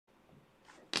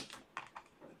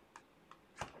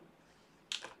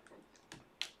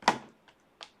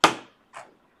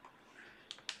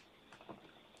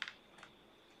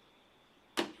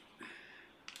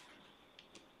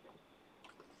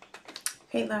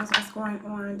Hey loves, what's going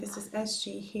on? This is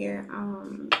SG here.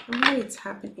 I'm really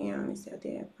tapping in. Let me see, I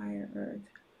did fire, earth.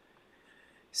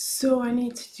 So I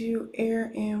need to do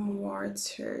air and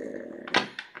water.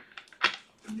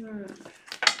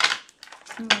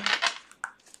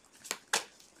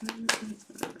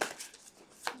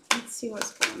 Let's see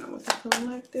what's going on with the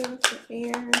collective, the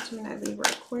air, Gemini, Libra,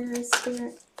 Aquarius,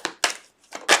 spirit.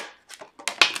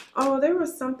 Oh, there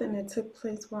was something that took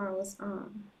place while I was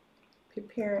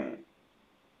preparing.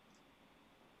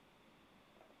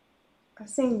 I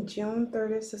seen June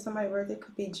 30th, so somebody's birthday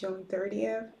could be June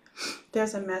 30th.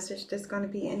 There's a message that's going to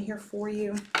be in here for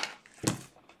you.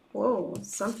 Whoa,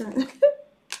 something.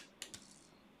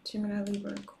 Gemini,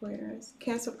 Libra, Aquarius,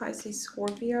 Cancer, Pisces,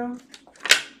 Scorpio.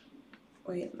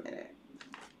 Wait a minute.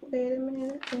 Wait a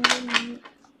minute. Wait a minute.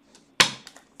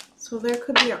 So there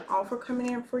could be an offer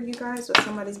coming in for you guys, or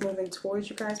somebody's moving towards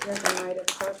you guys. There's a Knight of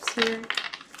Cups here.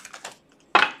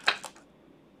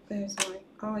 There's one.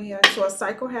 Oh yeah, so a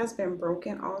cycle has been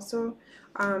broken also.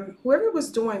 Whoever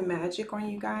was doing magic on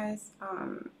you guys,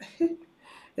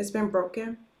 it's been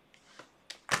broken.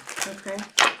 Okay.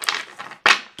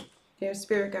 Your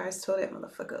spirit guys told that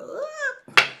motherfucker,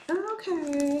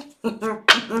 okay.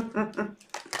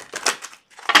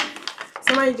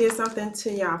 Somebody did something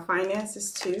to y'all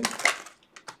finances too.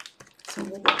 So on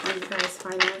you guys'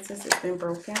 finances, it's been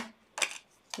broken.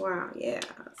 Wow, yeah.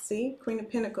 See, Queen of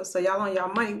Pentacles. So y'all on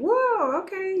y'all money. Whoa,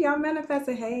 okay. Y'all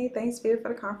manifested. Hey, thanks, Spirit,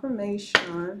 for the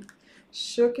confirmation.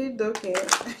 Shooky dookie.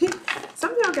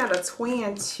 Some of y'all got a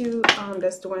twin too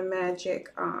that's doing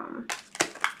magic.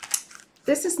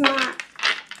 This is not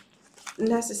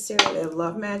necessarily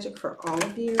love magic for all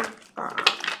of you,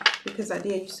 because I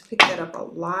did used to pick that up a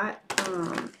lot.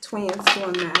 Twins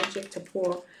doing magic to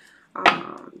pull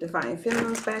divine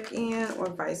feminines back in, or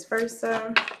vice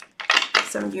versa.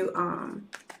 Some of you,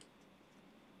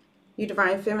 you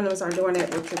divine feminines are doing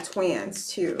it with your twins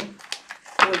too,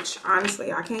 which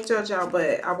honestly I can't judge y'all,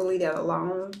 but I will leave that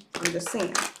alone. I'm just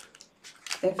saying,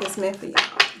 if it's meant for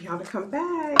y'all to come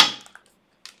back,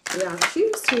 y'all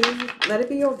choose to, let it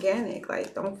be organic.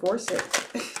 Like, don't force it.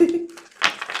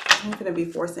 I'm gonna be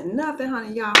forcing nothing,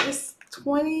 honey. Y'all, it's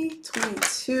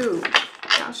 2022.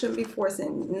 Y'all shouldn't be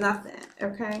forcing nothing,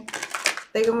 okay?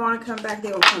 They gonna want to come back,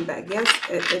 they gonna come back. Yes,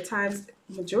 at times,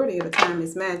 majority of the time,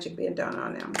 it's magic being done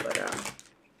on them, but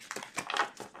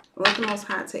let the Most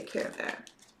High take care of that.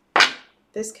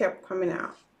 This kept coming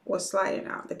out, or sliding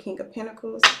out. The King of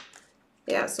Pentacles.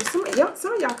 Yeah, so some of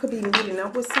y'all could be meeting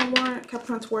up with someone. Kept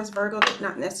coming towards Virgo, but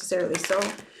not necessarily so.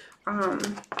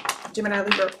 Gemini,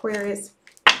 Libra, Aquarius.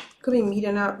 Could be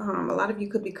meeting up. A lot of you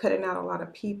could be cutting out a lot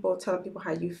of people, telling people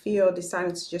how you feel,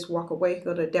 deciding to just walk away,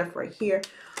 go to death right here.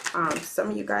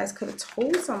 Some of you guys could have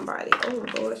told somebody. Oh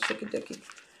Lord, shooky dookie.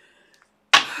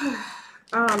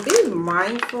 Be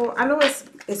mindful. I know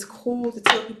it's cool to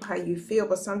tell people how you feel,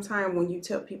 but sometimes when you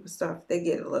tell people stuff, they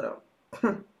get a little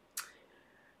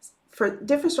for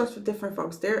different strokes for different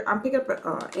folks. I'm picking up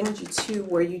energy too,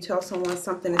 where you tell someone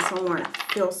something and someone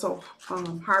feels so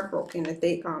heartbroken that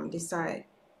they decide.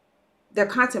 They're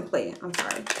contemplating, I'm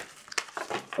sorry,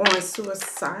 on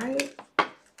suicide. I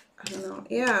don't know.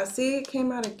 Yeah, see, it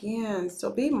came out again. So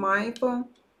be mindful.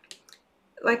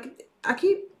 Like, I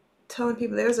keep telling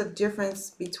people, there's a difference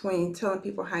between telling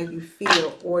people how you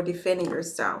feel or defending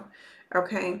yourself.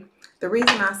 Okay? The reason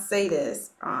I say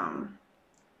this, oh,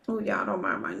 y'all don't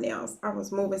mind my nails. I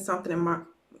was moving something and my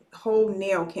whole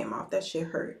nail came off. That shit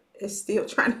hurt. It's still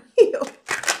trying to heal.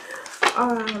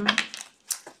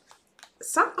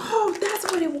 Oh, that's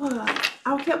what it was.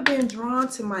 I kept being drawn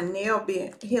to my nail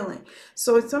being healing.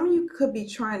 So some of you could be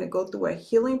trying to go through a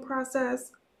healing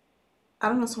process. I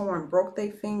don't know, someone broke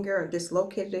their finger or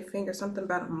dislocated their finger, something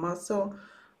about a muscle.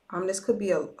 This could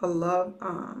be a love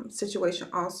situation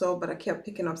also, but I kept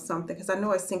picking up something because I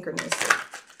know it's synchronistic.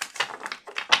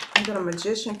 And then a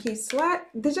magician keeps slide.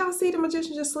 Did y'all see the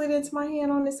magician just slid into my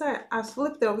hand on this side? I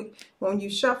flipped over when you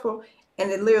shuffle. And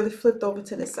it literally flipped over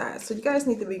to the side. So you guys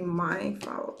need to be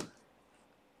mindful.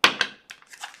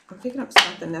 I'm picking up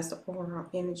something that's the overall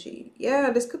energy. Yeah,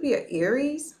 this could be an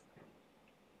Aries.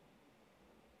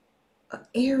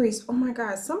 Aries. Oh my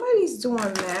God. Somebody's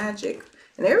doing magic.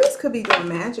 And Aries could be doing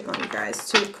magic on you guys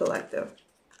too, collective.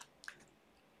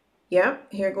 Yep.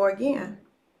 Here we go again.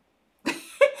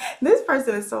 This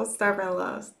person is so stubborn,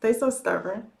 loves. They're so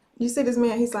stubborn. You see this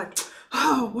man, he's like,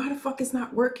 oh, why the fuck is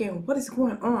not working? What is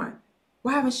going on?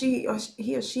 Why haven't he or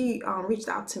she reached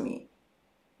out to me?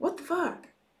 What the fuck?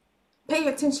 Pay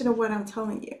attention to what I'm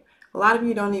telling you. A lot of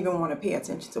you don't even want to pay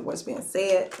attention to what's being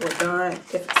said or done,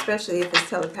 especially if it's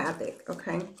telepathic,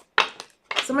 okay?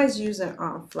 Somebody's using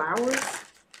flowers.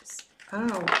 I don't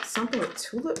know, something with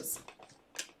tulips.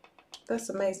 That's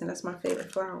amazing. That's my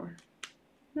favorite flower.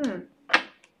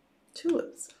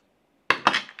 Tulips.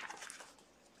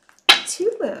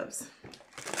 Tulips.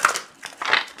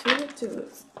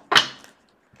 Tulips.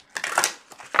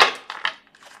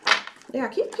 Yeah, I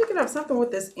keep picking up something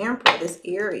with this Emperor, this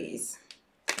Aries.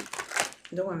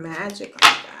 Doing magic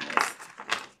on you guys.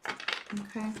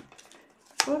 Okay.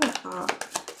 Hold up.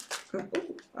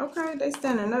 Ooh, okay, they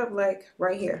standing up like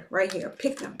right here.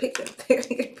 Pick them.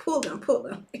 pull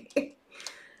them.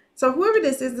 So whoever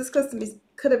this is, this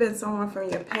could have been someone from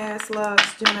your past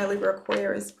loves, Gemini, Libra,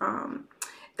 Aquarius.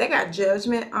 They got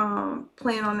judgment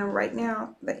playing on them right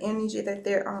now. The energy that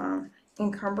they're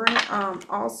encumbering.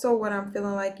 Also, what I'm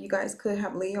feeling like, you guys could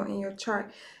have Leo in your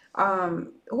chart.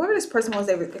 Whoever this person was,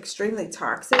 they were extremely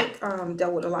toxic.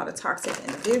 Dealt with a lot of toxic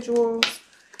individuals.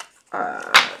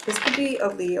 This could be a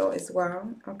Leo as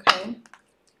well. Okay.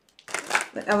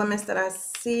 The elements that I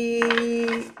see: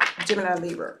 Gemini,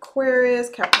 Libra, Aquarius,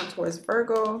 Capricorn, Taurus,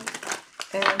 Virgo,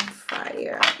 and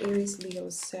fire. Aries, Leo,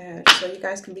 Sag. So you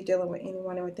guys can be dealing with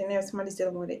anyone within there. Somebody's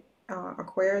dealing with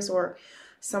Aquarius, or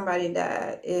somebody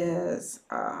that is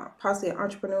possibly an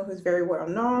entrepreneur who's very well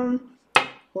known,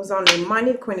 who's on their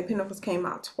money. The Queen of Pentacles came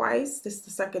out twice. This is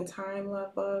the second time,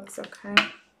 love bugs. Okay.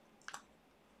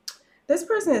 This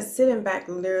person is sitting back,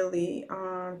 literally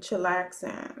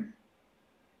chillaxing.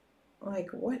 Like,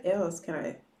 what else can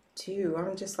I do?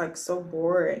 I'm just like so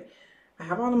bored. I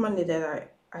have all the money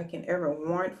that I can ever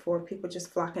want for. People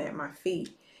just flocking at my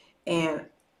feet. And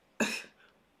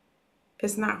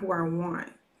it's not who I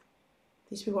want.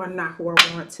 These people are not who I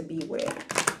want to be with.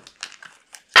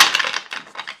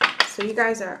 So you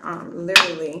guys are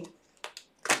literally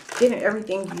getting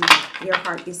everything your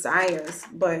heart desires.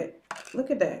 But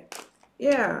look at that.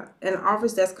 Yeah, an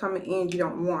offers that's coming in you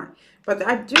don't want. But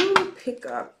I do pick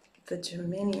up the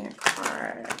Geminian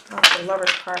card, the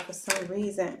Lover's card for some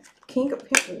reason. King of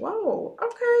Pentacles. Whoa,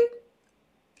 okay.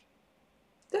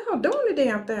 They're all doing the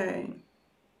damn thing.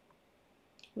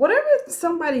 Whatever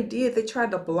somebody did, they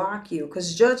tried to block you,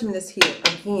 because judgment is here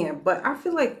again. But I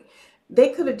feel like they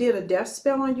could have did a death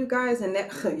spell on you guys, and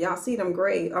that y'all see them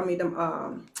grave. I mean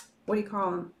them what do you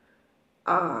call them?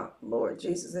 Lord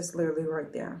Jesus, it's literally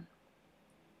right there.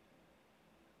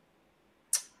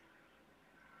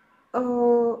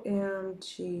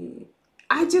 OMG.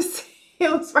 I just, it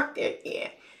was right there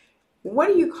again. What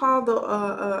do you call the,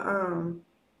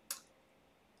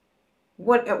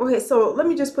 okay, so let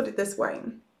me just put it this way.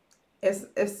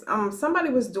 If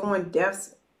somebody was doing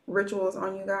death rituals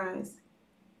on you guys,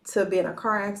 to be in a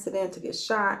car accident, to get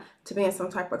shot, to be in some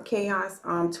type of chaos,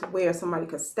 to where somebody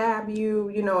could stab you,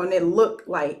 you know, and it looked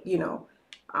like, you know,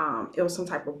 it was some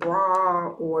type of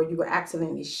brawl, or you were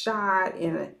accidentally shot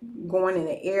in going in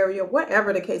an area,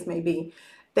 whatever the case may be.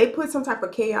 They put some type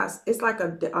of chaos. It's like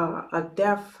a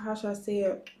death, how should I say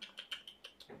it?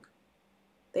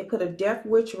 They put a death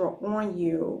ritual on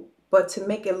you, but to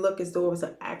make it look as though it was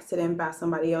an accident by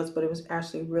somebody else, but it was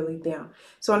actually really them.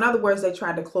 So in other words, they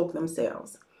tried to cloak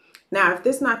themselves. Now, if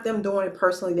this is not them doing it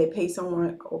personally, they pay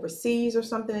someone overseas or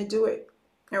something to do it.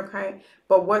 Okay,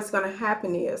 but what's going to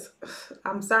happen is,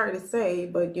 I'm sorry to say,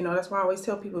 but you know, that's why I always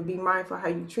tell people, be mindful how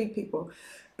you treat people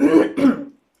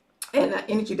and the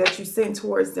energy that you send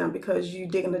towards them, because you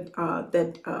digging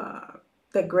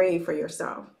that grave for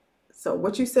yourself. So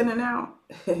what you sending out,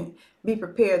 be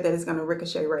prepared that it's going to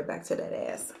ricochet right back to that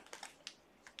ass.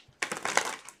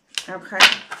 Okay.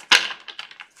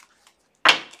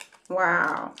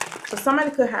 Wow. So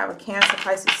somebody could have a Cancer,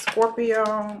 Pisces,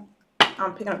 Scorpio.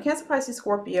 I'm picking up Cancer, Pisces,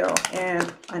 Scorpio,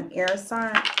 and an air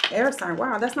sign. Air sign.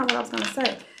 Wow, that's not what I was going to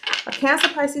say. A Cancer,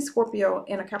 Pisces, Scorpio,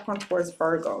 and a Capricorn, Taurus,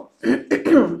 Virgo.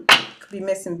 Could be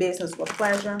mixing business with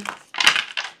pleasure.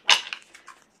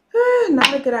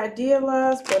 Not a good idea,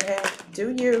 loves, but hey,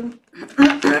 do you.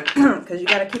 Because you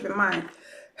got to keep in mind.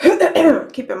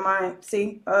 Keep in mind.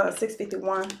 See,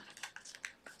 651.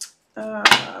 On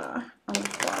the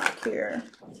clock here.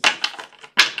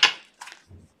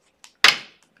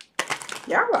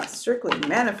 Y'all are strictly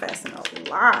manifesting a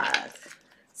lot.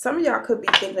 Some of y'all could be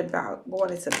thinking about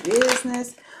going into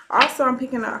business. Also, I'm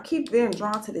picking up, I keep being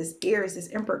drawn to this Aries, this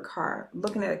Emperor card.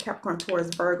 Looking at a Capricorn, Taurus,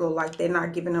 Virgo, like they're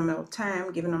not giving them no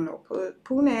time, giving them no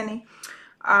poo nanny.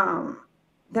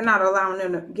 They're not allowing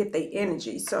them to get their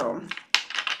energy. So,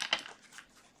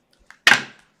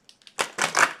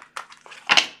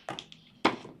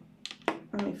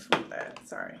 let me flip that.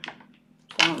 Sorry.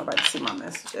 I don't know if I can see my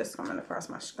messages coming across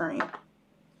my screen.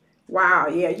 Wow,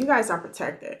 yeah, you guys are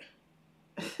protected.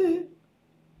 You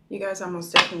guys are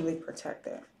most definitely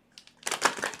protected.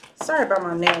 Sorry about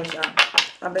my nails, y'all.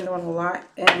 I've been doing a lot,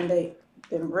 and they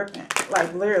been ripping.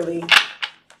 Like, literally,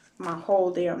 my whole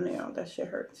damn nail. That shit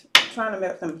hurts. I'm trying to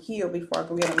make them heal before I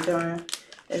can get them done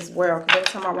as well. Because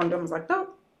every time I want to do them, I was like,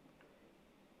 nope.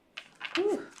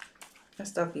 Ooh, that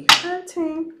stuff be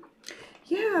hurting.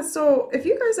 Yeah, so if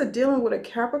you guys are dealing with a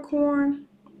Capricorn,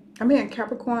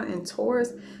 Capricorn and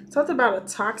Taurus, something about a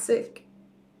toxic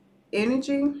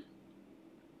energy,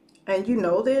 and you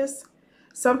know this,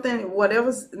 something,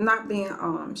 whatever's not being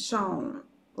shown,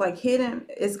 like hidden,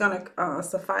 is gonna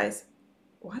suffice.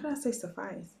 Why did I say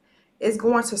suffice? It's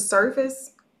going to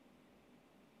surface.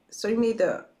 So you need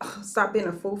to stop being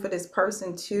a fool for this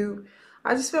person too.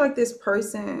 I just feel like this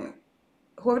person,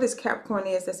 whoever this Capricorn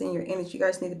is that's in your energy, you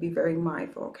guys need to be very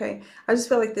mindful, okay? I just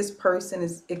feel like this person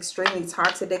is extremely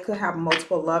toxic. They could have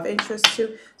multiple love interests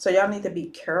too. So y'all need to be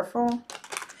careful.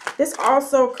 This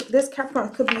Capricorn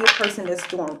could be a person that's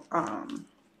doing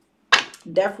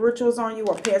death rituals on you,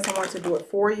 or paying someone to do it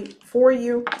for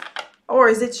you. Or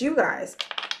is it you guys?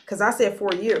 Because I said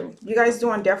for you. You guys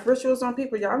doing death rituals on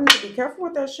people, y'all need to be careful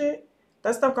with that shit.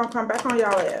 That stuff gonna come back on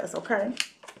y'all ass, okay?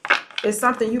 It's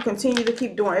something you continue to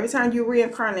keep doing. Every time you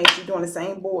reincarnate, you're doing the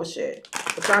same bullshit.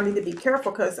 But y'all need to be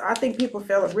careful, because I think people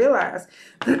fail to realize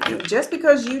just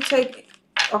because you take,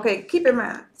 okay, keep in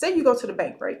mind, say you go to the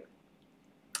bank, right?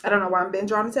 I don't know why I'm being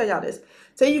drawn to tell y'all this.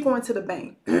 Say you go into the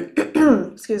bank.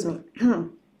 Excuse me.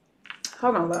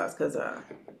 Hold on, loves, because I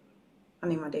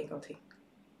need my Dago tea.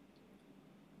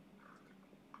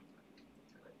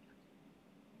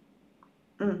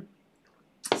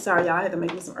 Sorry, y'all. I had to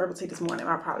make me some herbal tea this morning.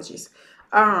 My apologies.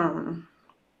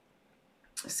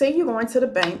 Say you're going to the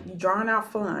bank, you're drawing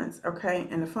out funds, okay?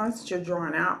 And the funds that you're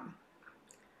drawing out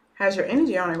has your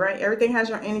energy on it, right? Everything has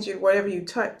your energy. Whatever you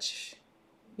touch,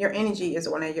 your energy is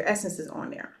on there. Your essence is on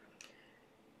there.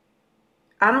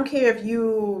 I don't care if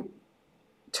you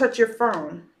touch your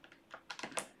phone.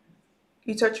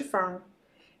 You touch your phone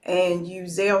and you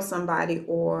Zelle somebody,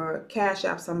 or Cash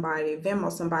App somebody,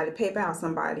 Venmo somebody, PayPal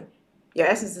somebody. Your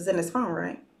essence is in this phone,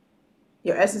 right?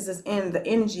 Your essence is in the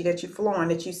energy that you're flowing,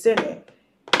 that you send it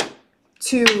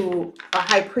to a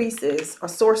high priestess, a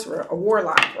sorcerer, a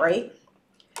warlock, right?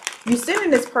 You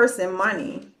sending this person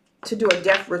money to do a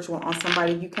death ritual on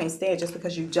somebody you can't stand just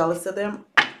because you're jealous of them,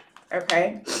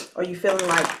 okay? Or you feeling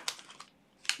like,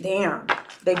 damn,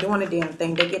 they doing a damn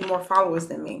thing. They get more followers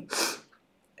than me.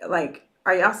 Like,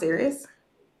 are y'all serious?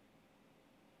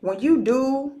 When you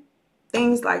do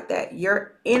things like that,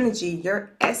 your energy,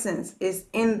 your essence is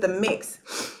in the mix.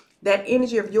 That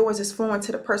energy of yours is flowing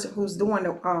to the person who's doing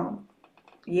the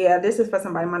yeah, this is for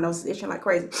somebody. My nose is itching like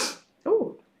crazy.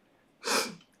 Ooh.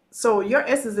 So your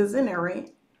essence is in there,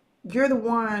 right? You're the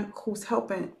one who's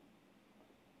helping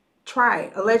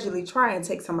allegedly try and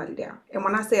take somebody down. And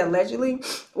when I say allegedly,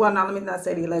 well, now let me not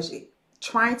say the allegedly.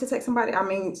 Trying to take somebody, I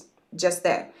mean just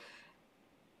that.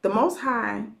 The Most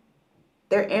High,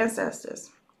 their ancestors,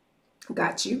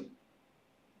 got you,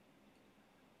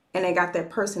 and they got that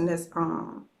person that's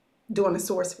doing the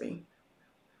sorcery.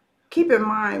 Keep in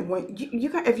mind, when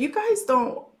if you guys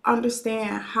don't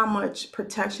understand how much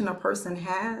protection a person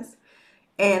has,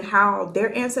 and how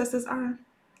their ancestors are,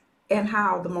 and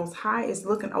how the Most High is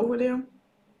looking over them.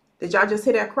 Did y'all just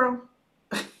hear that crow?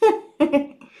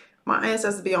 My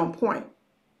ancestors be on point.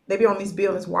 They be on these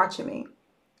buildings watching me.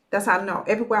 That's how I know.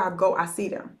 Everywhere I go, I see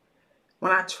them.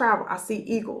 When I travel, I see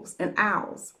eagles and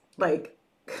owls. Like,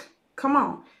 come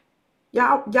on.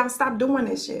 Y'all stop doing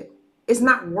this shit. It's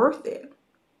not worth it.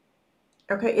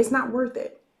 Okay? It's not worth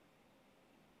it.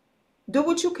 Do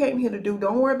what you came here to do.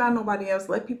 Don't worry about nobody else.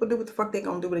 Let people do what the fuck they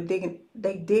gonna do.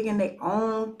 They dig in their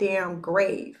own damn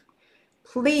grave.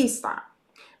 Please stop.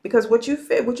 Because what you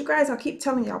guys, I keep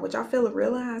telling y'all, what y'all fail to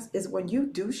realize is when you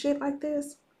do shit like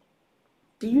this,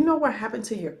 do you know what happened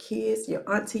to your kids, your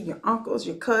auntie, your uncles,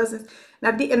 your cousins?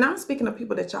 Now, and I'm speaking of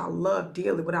people that y'all love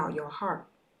dearly with all your heart.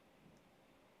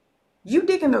 You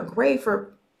digging a grave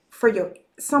for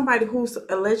somebody who's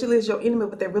allegedly is your enemy,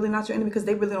 but they're really not your enemy because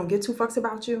they really don't give two fucks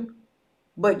about you.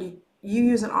 But you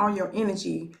using all your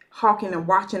energy, hawking and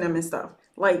watching them and stuff.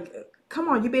 Like, come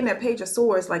on, you be in that Page of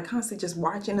Swords, like constantly just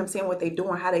watching them, seeing what they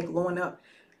doing, how they glowing up.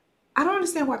 I don't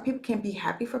understand why people can't be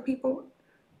happy for people.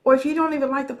 Or if you don't even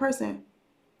like the person,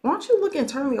 why don't you look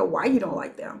internally at why you don't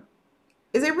like them?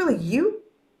 Is it really you?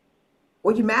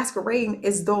 Or you masquerading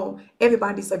as though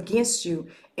everybody's against you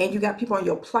and you got people on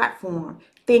your platform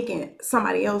thinking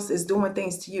somebody else is doing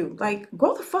things to you? Like,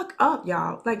 grow the fuck up,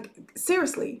 y'all. Like,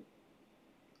 seriously.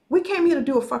 We came here to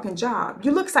do a fucking job.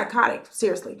 You look psychotic,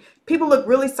 seriously. People look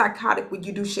really psychotic when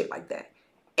you do shit like that.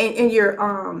 And your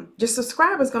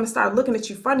subscribers gonna start looking at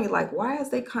you funny, like, why is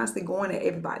they constantly going at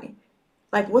everybody?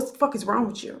 Like, what the fuck is wrong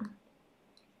with you?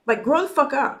 Like, grow the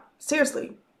fuck up.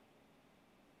 Seriously.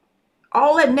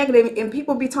 All that negative, and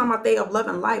people be talking about they of love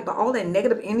and light, but all that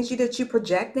negative energy that you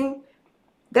projecting,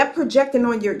 that projecting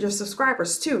on your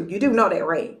subscribers too. You do know that,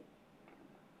 right?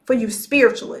 For you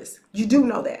spiritualists, you do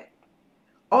know that.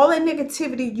 All that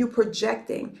negativity you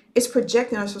projecting is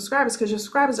projecting on subscribers because your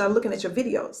subscribers are looking at your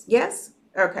videos. Yes?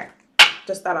 Okay.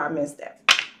 Just thought I missed that.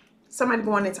 Somebody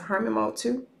going into hermit mode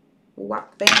too.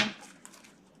 Whop, bam.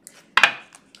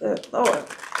 Good Lord.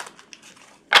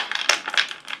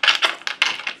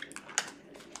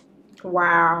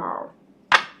 Wow.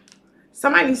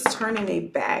 Somebody's turning their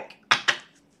back.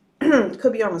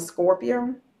 Could be on a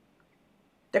Scorpio.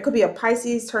 There could be a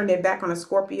Pisces turning their back on a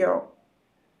Scorpio.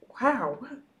 Wow.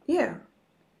 Yeah.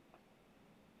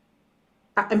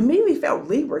 I immediately felt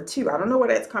Libra too. I don't know where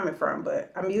that's coming from,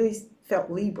 but I immediately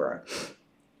felt Libra.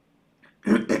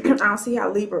 I don't see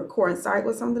how Libra coincide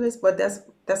with some of this, but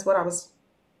that's what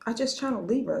I just channeled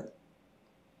Libra.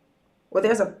 Well,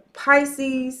 there's a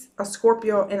Pisces, a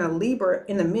Scorpio, and a Libra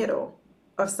in the middle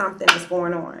of something that's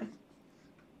going on.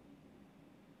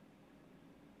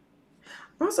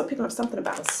 I'm also picking up something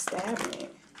about a stabbing,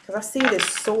 because I see this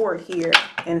sword here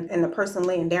and the person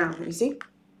laying down. You see?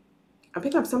 I'm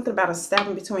picking up something about a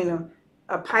stabbing between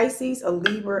a Pisces, a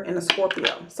Libra, and a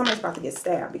Scorpio. Somebody's about to get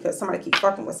stabbed because somebody keep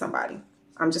fucking with somebody.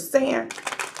 I'm just saying,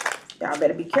 y'all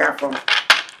better be careful.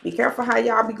 Be careful how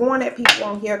y'all be going at people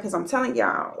on here, because I'm telling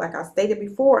y'all, like I stated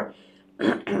before,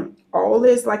 all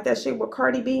this, like that shit with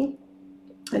Cardi B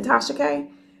and Tasha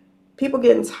K, people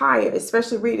getting tired,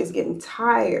 especially readers getting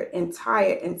tired and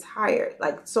tired and tired,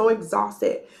 like so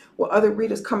exhausted with other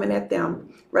readers coming at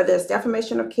them, whether it's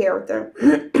defamation of character,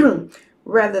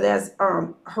 whether that's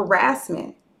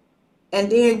harassment.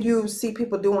 And then you see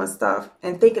people doing stuff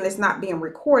and thinking it's not being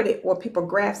recorded, or people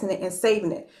grasping it and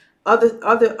saving it. Other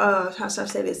how should I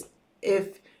say this?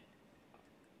 If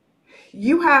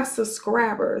you have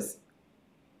subscribers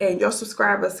and your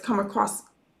subscribers come across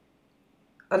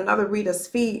another reader's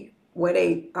feed where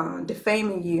they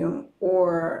defaming you,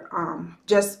 or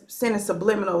just sending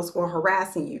subliminals or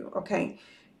harassing you, okay,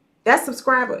 that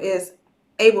subscriber is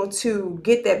able to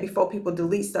get that before people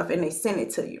delete stuff and they send it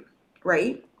to you,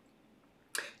 right?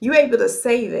 You're able to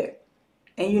save it,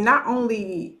 and you not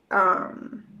only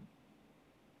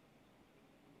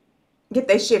get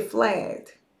that shit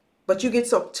flagged, but you get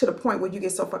so to the point where you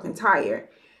get so fucking tired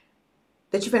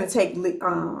that you're finna take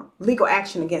legal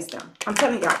action against them. I'm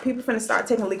telling y'all, people finna start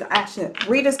taking legal action.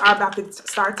 Readers are about to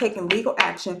start taking legal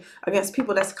action against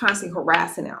people that's constantly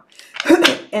harassing them.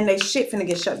 And they shit finna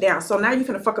get shut down. So now you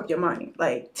finna fuck up your money.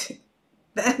 Like,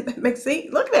 that makes, see,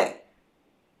 look at that.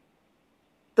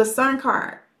 The Sun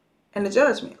card and the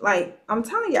Judgment. Like, I'm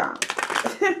telling y'all,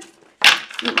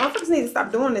 you motherfuckers need to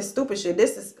stop doing this stupid shit.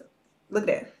 This is, look at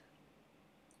that.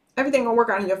 Everything gonna work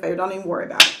out in your favor. Don't even worry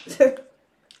about it.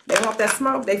 They want that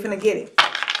smoke, they finna get it.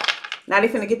 Now they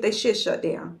finna get their shit shut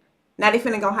down. Now they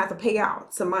finna gonna have to pay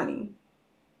out some money,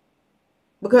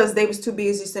 because they was too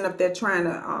busy sitting up there trying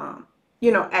to,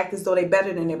 you know, act as though they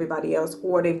better than everybody else,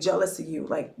 or they jealous of you.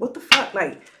 Like, what the fuck?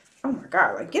 Like, oh my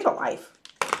God, like, get a life.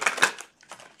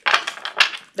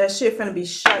 That shit finna be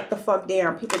shut the fuck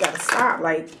down. People gotta stop.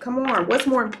 Like, come on. What's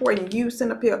more important? You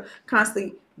sitting up here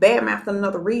constantly badmouthing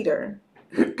another reader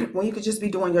when you could just be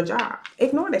doing your job.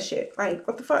 Ignore that shit. Like,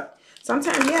 what the fuck?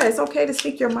 Sometimes, yeah, it's okay to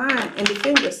speak your mind and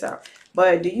defend yourself.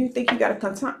 But do you think you got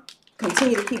to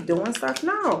continue to keep doing stuff?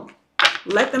 No.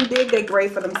 Let them dig their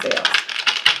grave for themselves.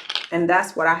 And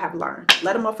that's what I have learned.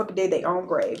 Let a motherfucker dig their own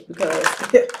grave, because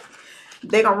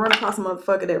they going to run across a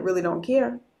motherfucker that really don't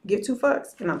care. Give two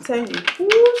fucks. And I'm telling you,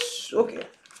 whoosh, okay.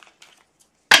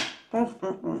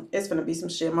 It's going to be some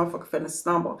shit. Motherfucker finna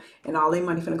stumble, and all their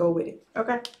money finna go with it.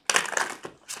 Okay?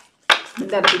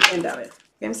 That'll be the end of it.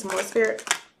 Give me some more, Spirit.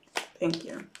 Thank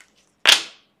you.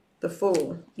 The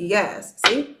Fool. Yes.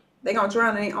 See? They're going to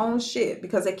drown in their own shit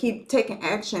because they keep taking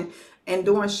action and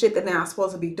doing shit that they're not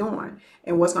supposed to be doing.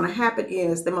 And what's going to happen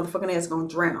is the motherfucking ass is going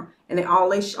to drown. And then all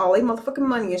they motherfucking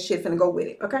money and shit finna go with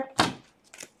it. Okay?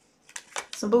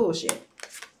 Some bullshit.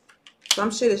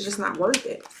 Some shit is just not worth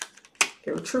it.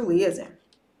 It truly isn't.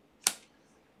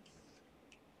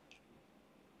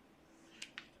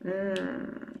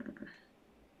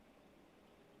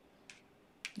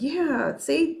 Yeah,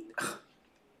 see?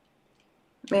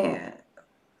 Man,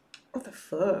 what the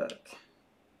fuck?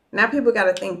 Now people got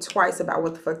to think twice about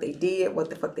what the fuck they did,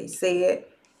 what the fuck they said.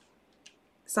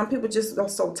 Some people just are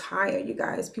so tired, you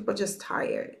guys. People just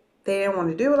tired. They don't want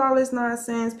to deal with all this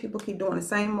nonsense. People keep doing the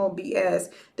same old BS.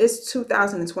 This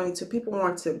 2022, people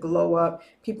want to glow up.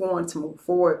 People want to move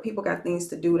forward. People got things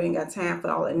to do. They ain't got time for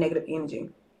all that negative energy.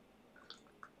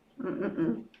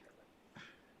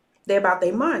 They're about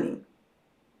their money.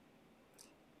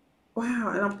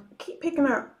 Wow, and I keep picking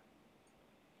up.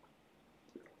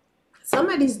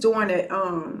 Somebody's doing it,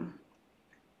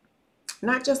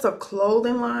 not just a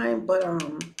clothing line, but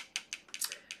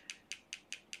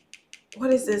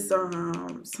what is this?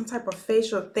 Some type of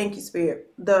facial, thank you,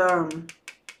 spirit. The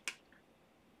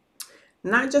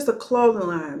not just a clothing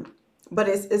line, but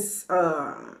it's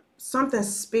something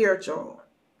spiritual.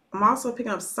 I'm also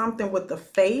picking up something with the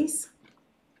face,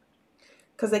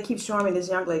 because they keep showing me this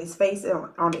young lady's face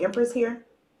on the Empress here.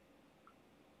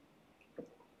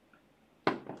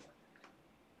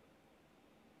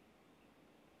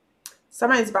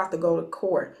 Somebody's about to go to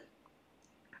court,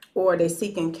 or they're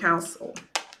seeking counsel.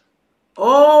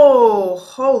 Oh,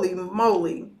 holy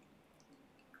moly.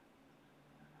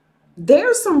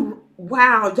 There's some,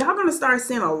 wow, y'all gonna start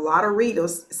seeing a lot of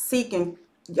readers seeking.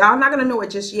 Y'all not gonna know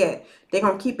it just yet. They're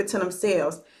gonna keep it to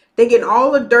themselves. They're getting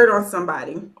all the dirt on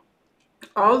somebody,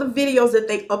 all the videos that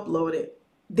they uploaded.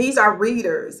 These are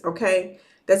readers, okay,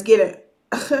 that's getting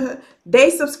they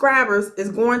subscribers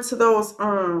is going to those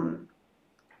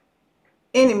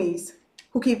enemies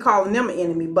who keep calling them an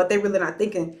enemy, but they really not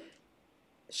thinking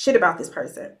shit about this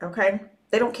person, okay?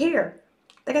 They don't care.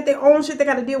 They got their own shit they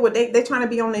got to deal with. They trying to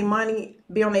be on their money,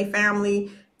 be on their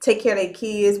family, take care of their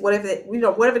kids, whatever,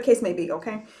 whatever the case may be,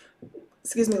 okay?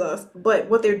 Excuse me, loves. But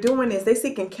what they're doing is they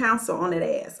seeking counsel on that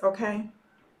ass, okay?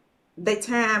 Their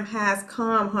time has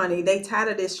come, honey. They tired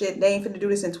of this shit. They ain't finna do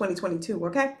this in 2022,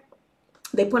 okay?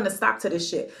 They putting a stop to this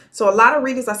shit. So a lot of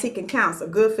readers are seeking counsel.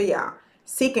 Good for y'all.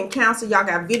 Seeking counsel. Y'all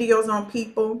got videos on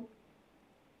people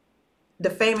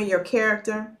defaming your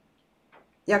character.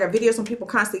 Y'all got videos on people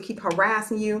constantly keep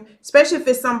harassing you, especially if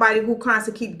it's somebody who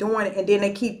constantly keep doing it and then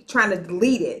they keep trying to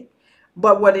delete it.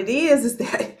 But what it is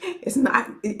that it's not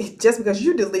just because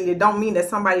you delete it don't mean that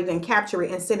somebody didn't capture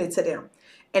it and send it to them,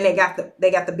 and they got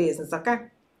the business, okay?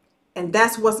 And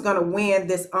that's what's gonna win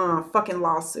this fucking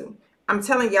lawsuit. I'm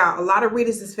telling y'all, a lot of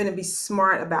readers is finna be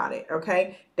smart about it,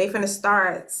 okay? They finna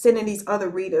start sending these other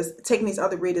readers, taking these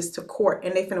other readers to court,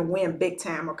 and they finna win big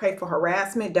time, okay? For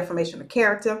harassment, defamation of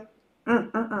character. I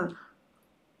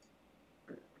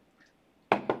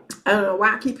don't know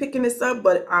why I keep picking this up,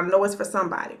 but I know it's for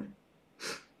somebody.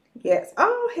 Yes.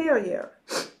 Oh, hell yeah.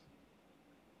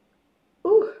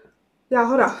 Ooh. Y'all,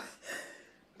 hold on.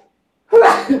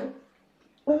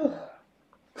 Ooh.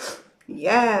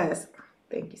 Yes.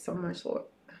 Thank you so much, Lord.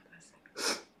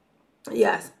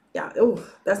 Yes. Yeah. Ooh,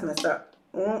 that's messed up.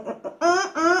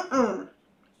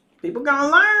 People gonna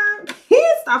learn.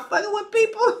 Stop fucking with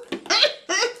people.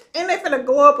 And they finna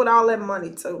go up with all that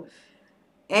money, too.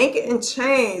 Anchor and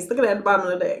chains. Look at that at the bottom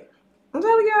of the deck. I'm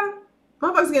telling y'all,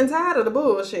 motherfuckers getting tired of the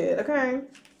bullshit, okay?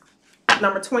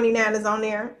 Number 29 is on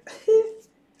there.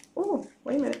 Oh,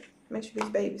 wait a minute. Make sure these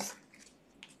babies.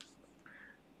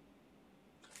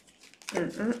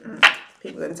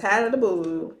 People getting tired of the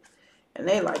bull. And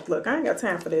they like, look, I ain't got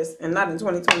time for this. And not in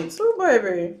 2022,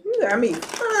 baby. You got me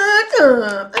fucked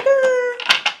up. Okay.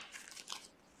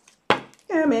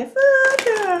 Got me fucked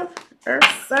up.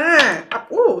 Earth sign.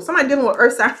 Oh, somebody dealing with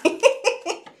earth sign.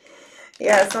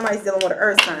 Yeah, somebody's dealing with an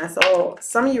earth sign. So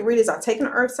some of you readers are taking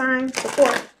an earth sign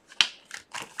support.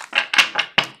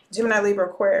 Gemini, Libra,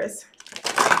 Aquarius.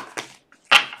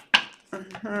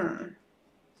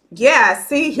 Yeah,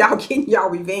 see, y'all getting y'all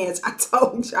revenge. I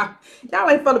told y'all. Y'all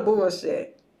ain't for the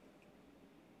bullshit.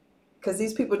 Because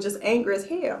these people just angry as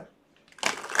hell.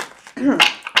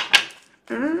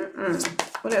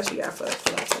 What else you got for us,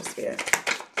 Spirit?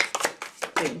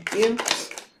 Thank you.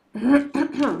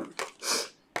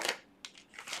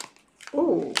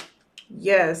 Ooh,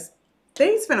 yes.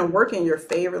 Things finna work in your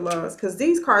favor, loves. Because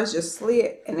these cards just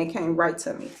slid and they came right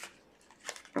to me.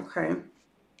 Okay.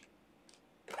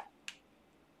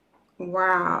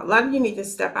 Wow. A lot of you need to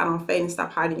step out on faith and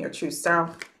stop hiding your true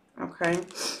self. Okay.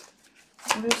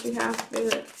 What else you have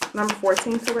there? Number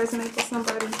 14 to resonate for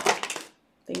somebody.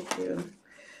 Thank you.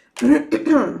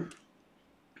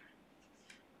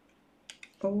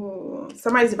 Oh,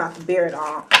 somebody's about to bear it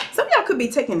all. Some of y'all could be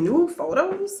taking nude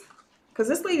photos. Because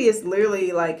this lady is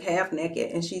literally like half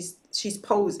naked and she's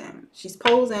posing. She's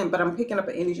posing, but I'm picking up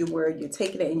an energy where you're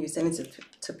taking it and you're sending it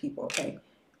to people, okay?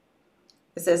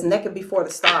 It says naked before the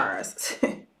stars.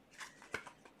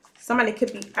 Somebody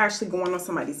could be actually going on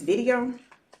somebody's video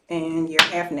and you're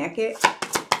half naked.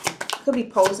 Could be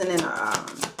posing in a,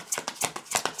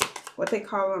 what they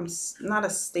call them, not a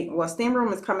steam, well, steam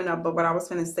room is coming up, but what I was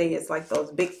going to say is like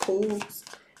those big pools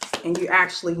and you're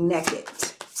actually naked.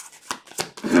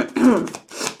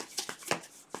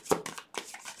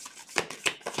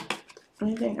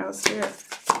 Anything else here?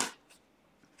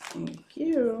 Thank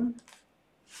you.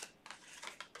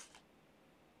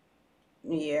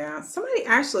 Yeah, somebody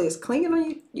actually is clinging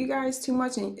on you guys too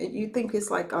much, and you think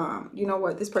it's like, you know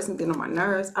what, this person's getting on my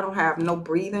nerves. I don't have no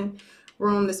breathing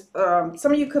room. This,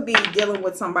 some of you could be dealing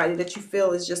with somebody that you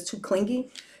feel is just too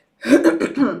clingy.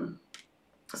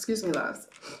 Excuse me, loves.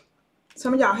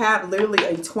 Some of y'all have literally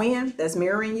a twin that's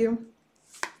mirroring you.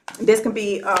 This can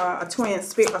be a twin,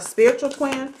 a spiritual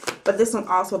twin, but this can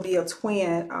also be a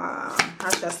twin, how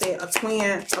should I say it, a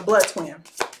twin, a blood twin.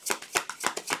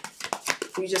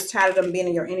 You just tired of them being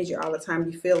in your energy all the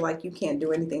time. You feel like you can't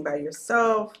do anything by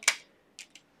yourself.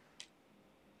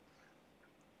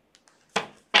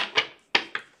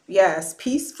 Yes,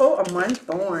 peaceful among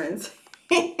thorns.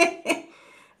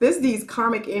 These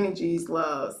karmic energies,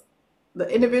 loves.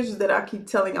 The individuals that I keep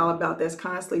telling y'all about that's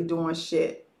constantly doing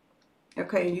shit.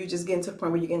 Okay, and you just getting to the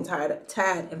point where you're getting tired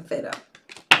and fed up.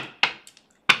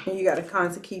 And you got to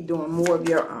constantly keep doing more of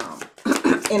your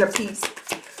inner peace.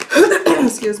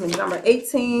 Excuse me. Number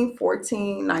 18,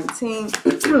 14, 19,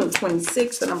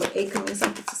 26. The number 8 can mean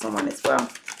something to someone as well.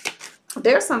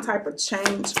 There's some type of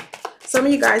change. Some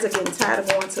of you guys are getting tired of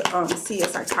going to see a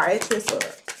psychiatrist or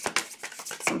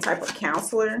some type of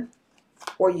counselor,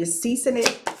 or you're ceasing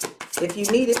it. If you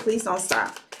need it, please don't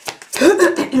stop.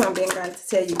 I'm being guided to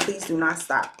tell you, please do not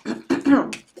stop.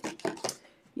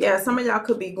 Yeah, some of y'all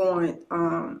could be going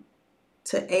to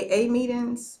AA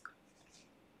meetings.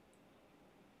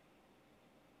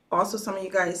 Also, some of you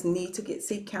guys need to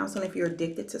seek counseling if you're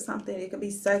addicted to something. It could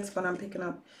be sex, but I'm picking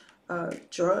up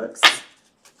drugs.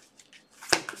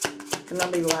 The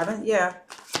number 11, yeah.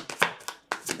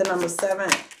 The number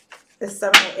 7 is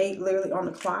 7 or 8, literally on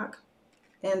the clock.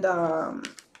 And I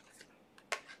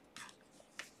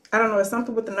don't know, it's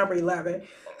something with the number 11.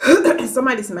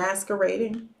 Somebody's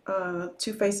masquerading.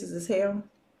 Two faces as hell.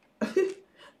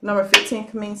 Number 15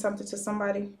 can mean something to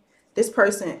somebody. This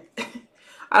person,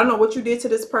 I don't know what you did to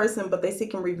this person, but they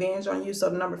seeking revenge on you. So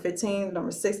the number 15, the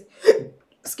number 6,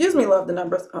 excuse me, love, the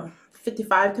numbers.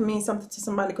 55 can mean something to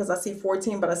somebody because I see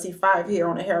 14, but I see 5 here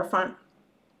on the hair front.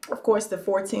 Of course, the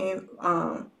 14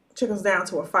 trickles down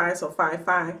to a 5, so 5,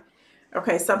 5.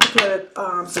 Okay, something could,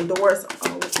 some doors,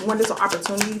 windows of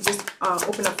opportunity just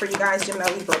open up for you guys,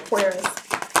 Gemini, Libra, Aquarius.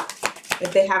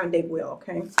 If they haven't, they will,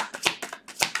 okay?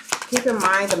 Keep in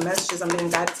mind the messages I'm being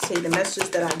guided to tell you. The messages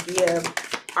that I give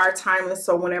are timeless,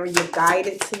 so whenever you're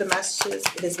guided to the messages,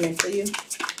 it is meant for you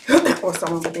or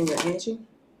someone within your energy.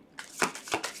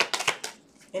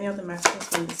 Any other messages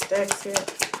from this deck here?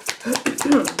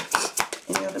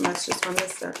 Any other messages from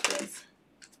this deck, please?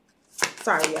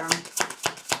 Sorry, y'all.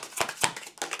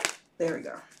 There we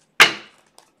go.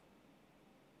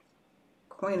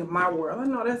 Queen of my world. I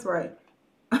know that's right.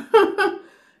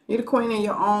 You're the queen in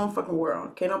your own fucking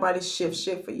world. Can't nobody shift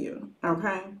shit for you.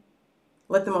 Okay?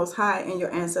 Let the Most High and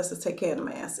your ancestors take care of them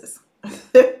asses.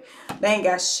 They ain't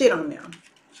got shit on them.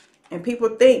 And people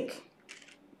think,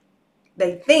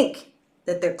 they think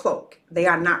that they're cloak. They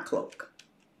are not cloak.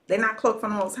 They're not cloak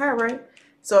from the Most High, right?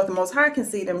 So if the Most High can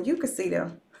see them, you can see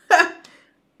them.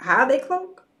 How are they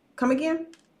cloak? Come again?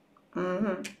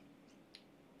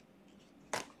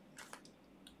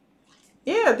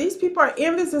 Yeah, these people are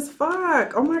envious as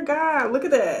fuck. Oh my God, look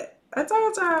at that. I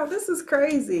told y'all, this is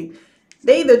crazy.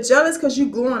 They either jealous because you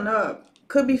glowing up.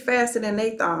 Could be faster than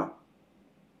they thought.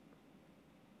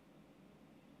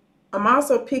 I'm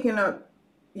also picking up,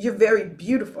 you're very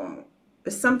beautiful.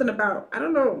 There's something about, I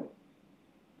don't know,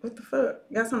 what the fuck?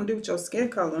 Got something to do with your skin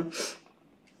color.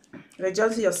 Are they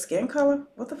jealous of your skin color?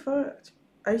 What the fuck?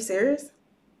 Are you serious?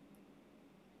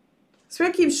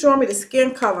 Spirit keeps showing me the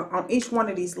skin color on each one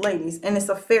of these ladies, and it's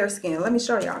a fair skin. Let me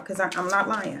show y'all, because I'm not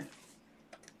lying.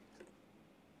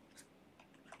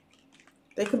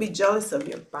 They could be jealous of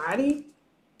your body.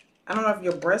 I don't know if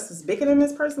your breast is bigger than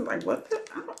this person. Like, what the?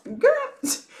 Girl,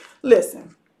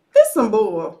 listen. It's some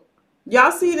bull.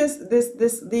 Y'all see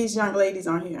these young ladies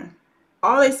on here.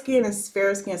 All their skin is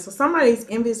fair skin. So somebody's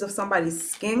envious of somebody's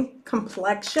skin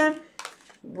complexion.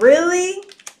 Really?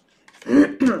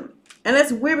 And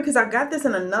that's weird because I got this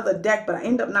in another deck, but I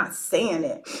end up not saying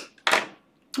it,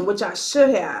 which I should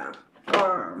have.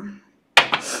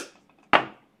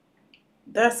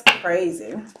 That's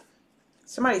crazy.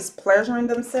 Somebody's pleasuring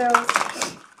themselves.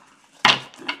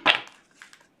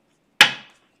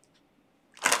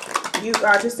 You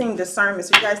are just seeing discernment,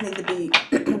 so you guys need to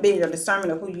be your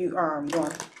discernment of who you are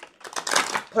doing.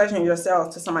 Pleasuring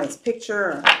yourself to somebody's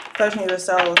picture, or pleasuring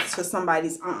yourself to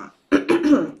somebody's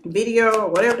video, or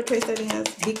whatever the case that is.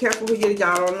 Be careful who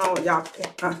y'all don't know. Y'all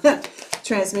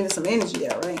transmitting some energy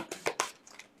there, right?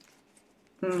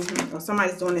 Or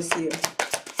somebody's doing this to you.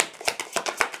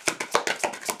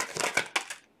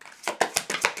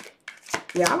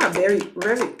 Y'all are very,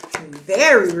 very,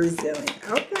 very resilient.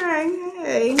 Okay,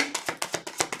 hey.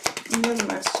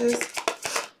 Messages.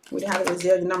 We have a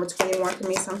resilient number 21 can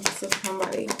mean something to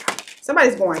somebody.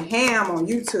 Somebody's going ham on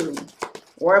YouTube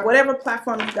or whatever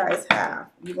platform you guys have.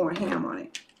 You're going ham on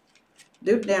it.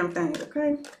 Do the damn thing,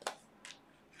 okay?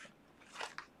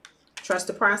 Trust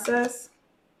the process.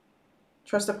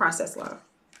 Trust the process, love.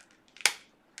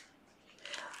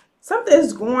 Something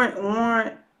is going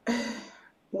on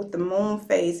with the moon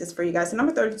phases for you guys. So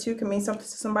number 32 can mean something to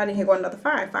somebody. Here go another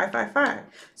 5, 5, 5, 5.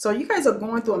 So you guys are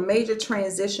going through a major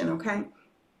transition, okay?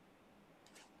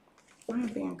 Why am I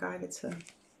being guided to?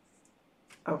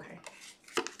 Okay.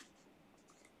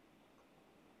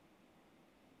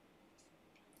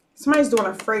 Somebody's doing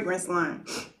a fragrance line.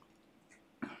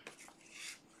 I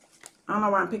don't know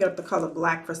why I'm picking up the color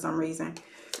black for some reason.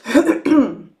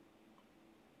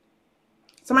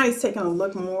 Somebody's taking a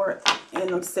look more in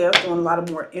themselves, doing a lot of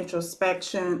more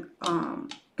introspection.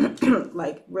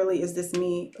 Like, really, is this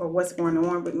me or what's going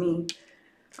on with me?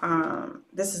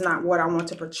 This is not what I want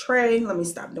to portray. Let me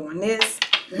stop doing this.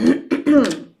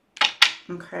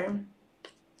 Okay.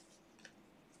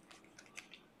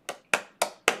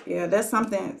 Yeah, that's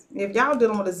something. If y'all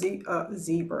dealing with a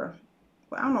zebra,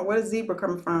 well, I don't know where the zebra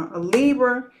coming from. A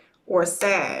Libra or a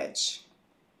Sag.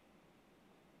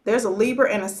 There's a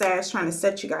Libra and a Sag trying to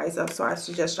set you guys up, so I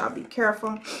suggest y'all be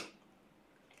careful.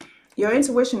 Your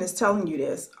intuition is telling you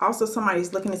this. Also,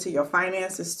 somebody's looking into your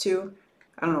finances too.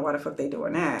 I don't know why the fuck they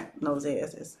doing that. Those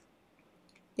asses.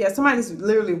 Yeah, somebody's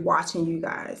literally watching you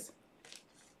guys.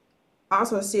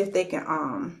 Also, see if they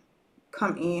can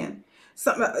come in.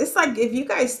 It's like if you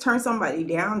guys turn somebody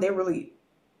down, they're really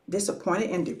disappointed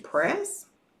and depressed.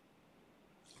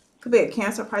 Could be a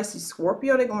Cancer, Pisces,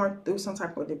 Scorpio. They're going through some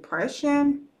type of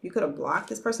depression. You could have blocked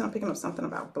this person. I'm picking up something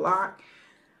about block.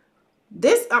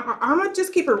 This, I'm going to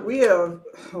just keep it real.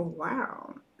 Oh,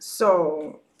 wow.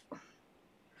 So,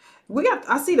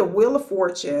 I see the Wheel of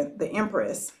Fortune, the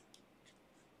Empress.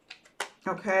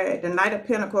 Okay. The Knight of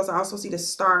Pentacles. I also see the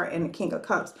Star and the King of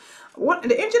Cups.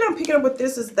 The energy I'm picking up with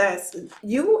this is that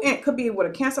you could be with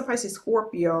a Cancer, Pisces,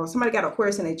 Scorpio. Somebody got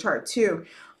Aquarius in their chart too.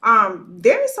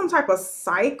 There is some type of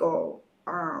cycle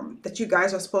that you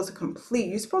guys are supposed to complete.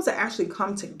 You're supposed to actually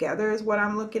come together is what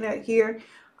I'm looking at here,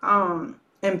 and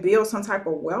build some type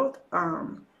of wealth.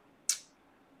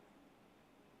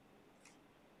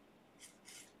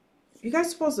 You guys are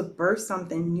supposed to birth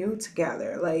something new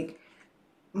together, like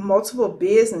multiple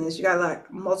business. You got like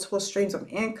multiple streams of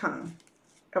income.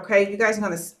 Okay, you guys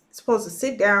are supposed to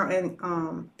sit down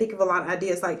and think of a lot of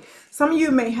ideas. Like some of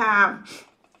you may have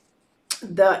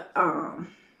the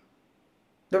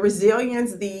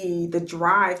resilience, the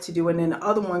drive to do it, and then the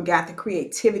other one got the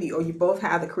creativity, or you both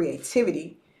have the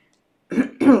creativity.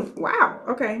 Wow,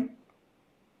 okay.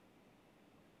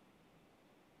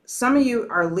 Some of you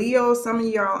are Leo, some of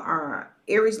y'all are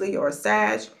Aries, Leo, or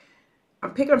Sag.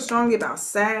 I'm picking up strongly about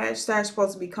Sag. Sag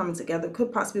supposed to be coming together.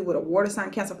 Could possibly with a water sign,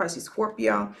 Cancer, Pisces,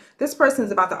 Scorpio. This person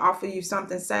is about to offer you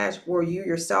something, Sag, or you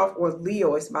yourself, or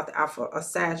Leo is about to offer a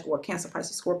Sag or Cancer,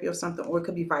 Pisces, Scorpio something, or it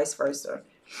could be vice versa.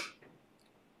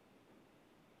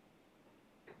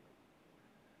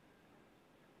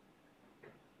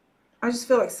 I just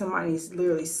feel like somebody's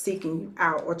literally seeking you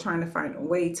out or trying to find a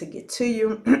way to get to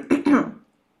you.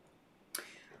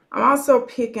 I'm also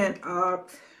picking up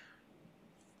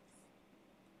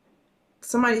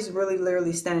somebody's really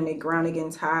literally standing their ground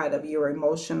against tired of your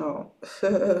emotional.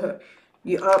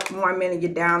 You're up one minute,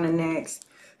 you're down the next.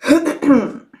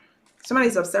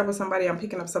 Somebody's upset with somebody. I'm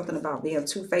picking up something about being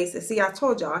two-faced. See, I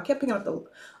told y'all, I kept picking up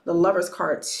the Lover's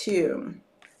card too.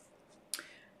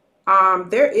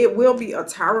 It will be a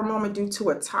tower moment due to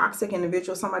a toxic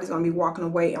individual. Somebody's going to be walking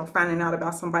away and finding out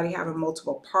about somebody having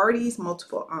multiple parties,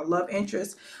 multiple love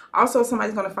interests. Also,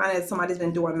 somebody's going to find out somebody's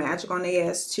been doing magic on their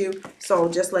ass too. So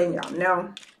just letting y'all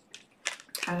know.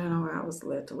 I don't know why I was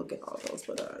led to look at all those,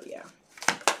 but yeah.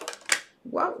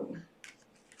 Whoa.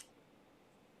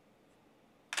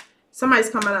 Somebody's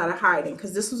coming out of hiding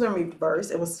because this was in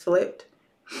reverse. It was flipped.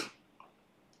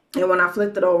 And when I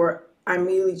flipped it over, I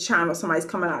immediately channeled somebody's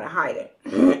coming out of hiding.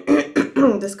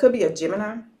 This could be a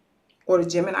Gemini, or the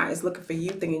Gemini is looking for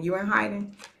you, thinking you in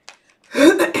hiding.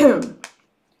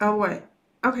 Oh, what?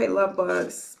 Okay, love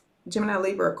bugs. Gemini,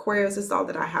 Libra, Aquarius is all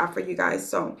that I have for you guys.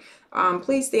 So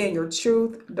please stay in your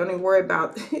truth. Don't even worry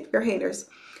about your haters.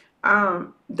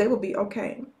 They will be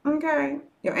okay. Okay.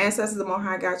 Your ancestors, the Most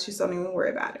High got you, so don't even worry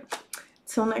about it.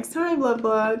 Till next time, love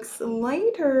bugs.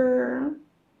 Later.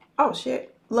 Oh,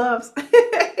 shit. Loves.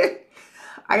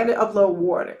 I got to upload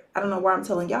water. I don't know why I'm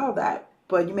telling y'all that,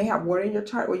 but you may have water in your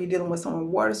chart or you're dealing with someone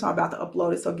with water, so I'm about to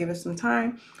upload it, so give it some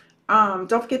time.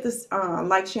 Don't forget to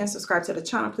like, share, and subscribe to the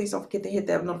channel. Please don't forget to hit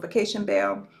that notification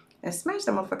bell and smash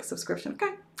that motherfucking subscription.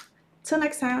 Okay. Till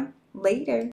next time. Later.